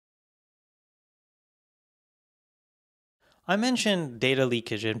I mentioned data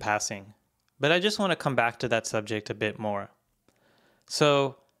leakage in passing, but I just want to come back to that subject a bit more.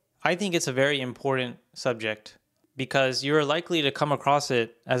 So I think it's a very important subject because you're likely to come across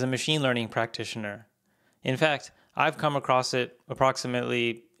it as a machine learning practitioner. In fact, I've come across it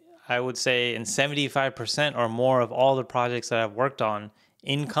approximately, I would say, in 75% or more of all the projects that I've worked on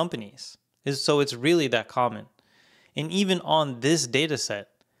in companies. So it's really that common. And even on this data set,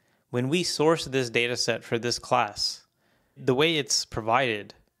 when we source this data set for this class, the way it's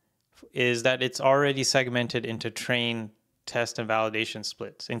provided is that it's already segmented into train, test, and validation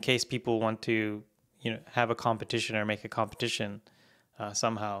splits in case people want to, have a competition or make a competition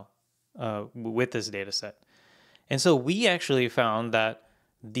somehow with this data set. And so we actually found that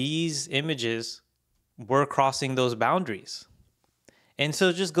these images were crossing those boundaries. And so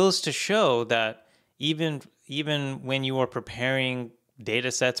it just goes to show that even when you are preparing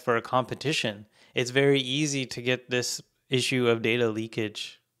data sets for a competition, it's very easy to get this issue of data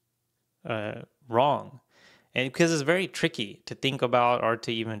leakage wrong. And because it's very tricky to think about or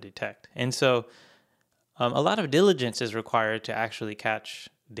to even detect. And so a lot of diligence is required to actually catch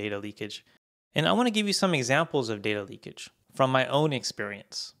data leakage. And I want to give you some examples of data leakage from my own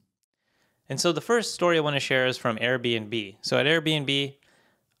experience. And so the first story I want to share is from Airbnb. So at Airbnb,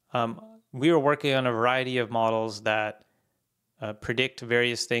 we were working on a variety of models that predict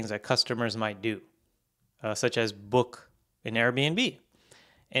various things that customers might do, such as book an Airbnb.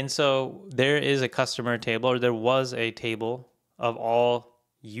 And so there is a customer table, or there was a table of all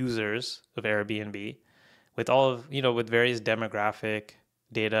users of Airbnb with all of, with various demographic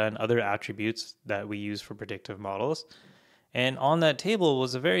data and other attributes that we use for predictive models. And on that table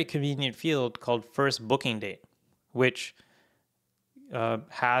was a very convenient field called first booking date, which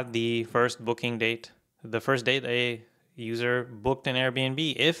had the first booking date, the first date a user booked an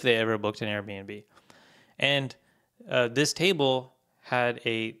Airbnb, if they ever booked an Airbnb. And this table had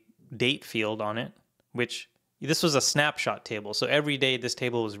a date field on it, which this was a snapshot table. So every day this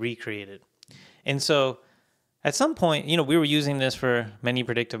table was recreated. And so at some point, we were using this for many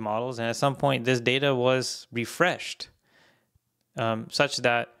predictive models. And at some point, this data was refreshed such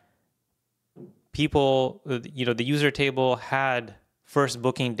that people, the user table had first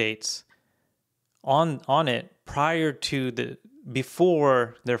booking dates on it prior to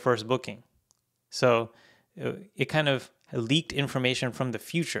before their first booking. So it kind of leaked information from the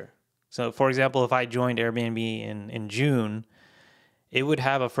future. So for example, if I joined Airbnb in June, it would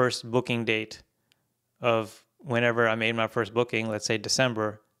have a first booking date of whenever I made my first booking, let's say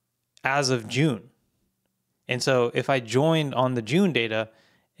December, as of June. And so if I joined on the June data,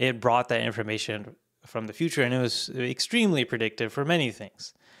 it brought that information from the future, and it was extremely predictive for many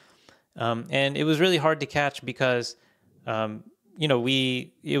things. And it was really hard to catch because, these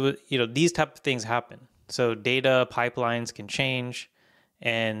type of things happen. So data pipelines can change,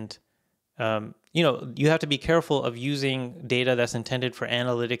 and you have to be careful of using data that's intended for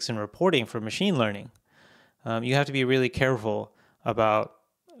analytics and reporting for machine learning. You have to be really careful about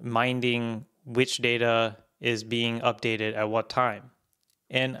minding which data is being updated at what time.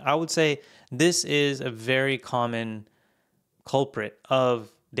 And I would say this is a very common culprit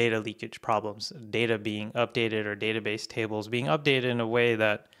of data leakage problems, data being updated or database tables being updated in a way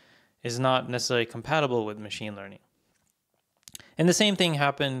that is not necessarily compatible with machine learning. And the same thing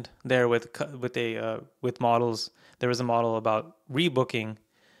happened there with models. There was a model about rebooking,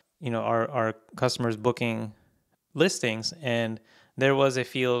 our customers booking listings, and there was a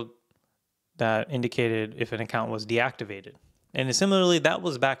field that indicated if an account was deactivated. And similarly, that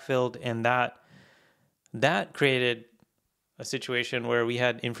was backfilled, and that created a situation where we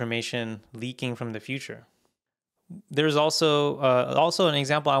had information leaking from the future. There's also an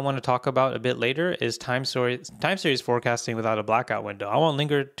example I want to talk about a bit later is time series forecasting without a blackout window. I won't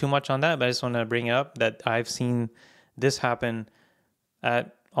linger too much on that, but I just want to bring it up that I've seen this happen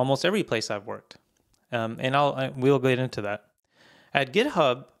at almost every place I've worked, and we'll get into that. At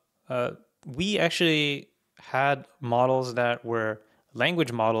GitHub, we actually had models that were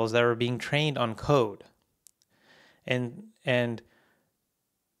language models that were being trained on code, and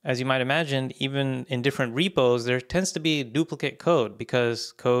as you might imagine, even in different repos, there tends to be duplicate code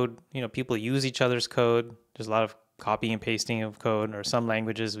because code, people use each other's code. There's a lot of copy and pasting of code, or some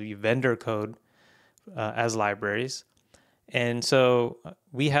languages we vendor code as libraries. And so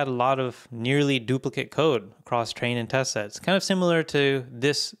we had a lot of nearly duplicate code across train and test sets, kind of similar to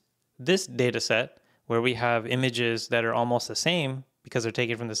this data set where we have images that are almost the same because they're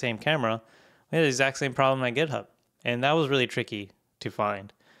taken from the same camera. We had the exact same problem at GitHub. And that was really tricky to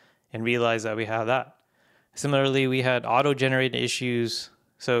find and realize that we have that. Similarly, we had auto-generated issues.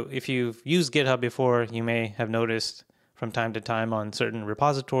 So if you've used GitHub before, you may have noticed from time to time on certain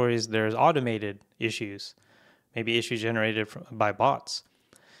repositories, there's automated issues, maybe issues generated by bots.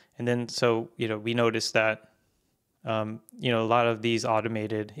 And then, so, we noticed that, a lot of these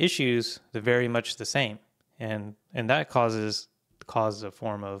automated issues, they're very much the same. And that causes a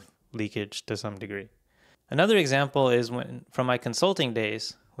form of leakage to some degree. Another example is from my consulting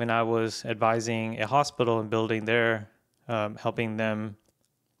days, when I was advising a hospital and building helping them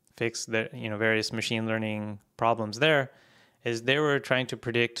fix their, various machine learning problems there, is they were trying to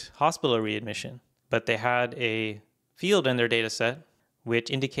predict hospital readmission, but they had a field in their data set which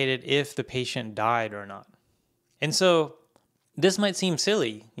indicated if the patient died or not. And so this might seem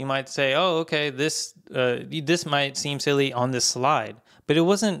silly. You might say, oh, okay, this might seem silly on this slide, but it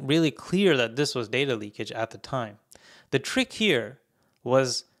wasn't really clear that this was data leakage at the time. The trick here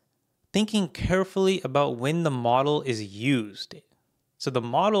was thinking carefully about when the model is used. So the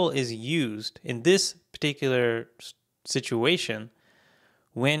model is used in this particular situation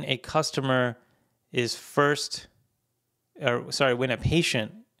when a customer is when a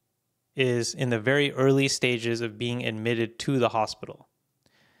patient is in the very early stages of being admitted to the hospital.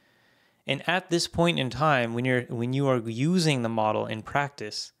 And at this point in time, when you are using the model in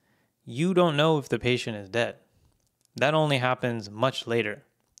practice, you don't know if the patient is dead. That only happens much later.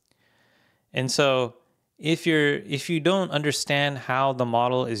 And so if you don't understand how the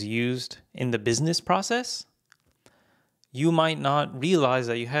model is used in the business process, you might not realize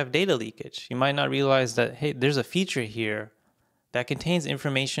that you have data leakage. You might not realize that, hey, there's a feature here that contains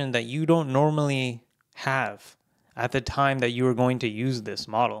information that you don't normally have at the time that you are going to use this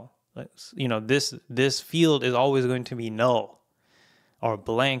model. This field is always going to be null or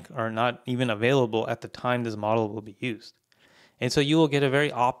blank or not even available at the time this model will be used. And so you will get a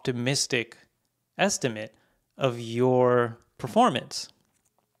very optimistic estimate of your performance.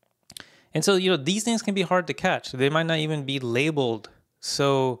 And so, these things can be hard to catch. They might not even be labeled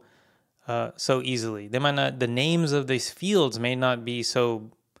so easily. The names of these fields may not be so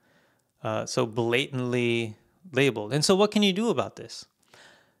blatantly labeled. And so what can you do about this?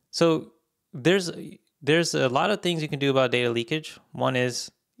 So there's a lot of things you can do about data leakage. One is,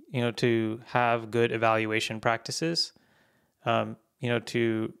 to have good evaluation practices,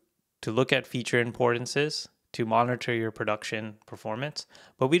 to look at feature importances, to monitor your production performance.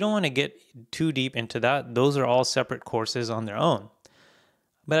 But we don't want to get too deep into that. Those are all separate courses on their own.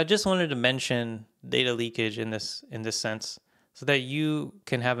 But I just wanted to mention data leakage in this sense so that you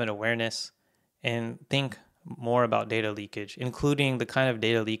can have an awareness and think more about data leakage, including the kind of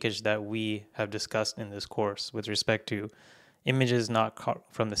data leakage that we have discussed in this course with respect to images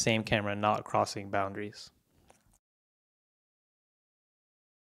from the same camera not crossing boundaries.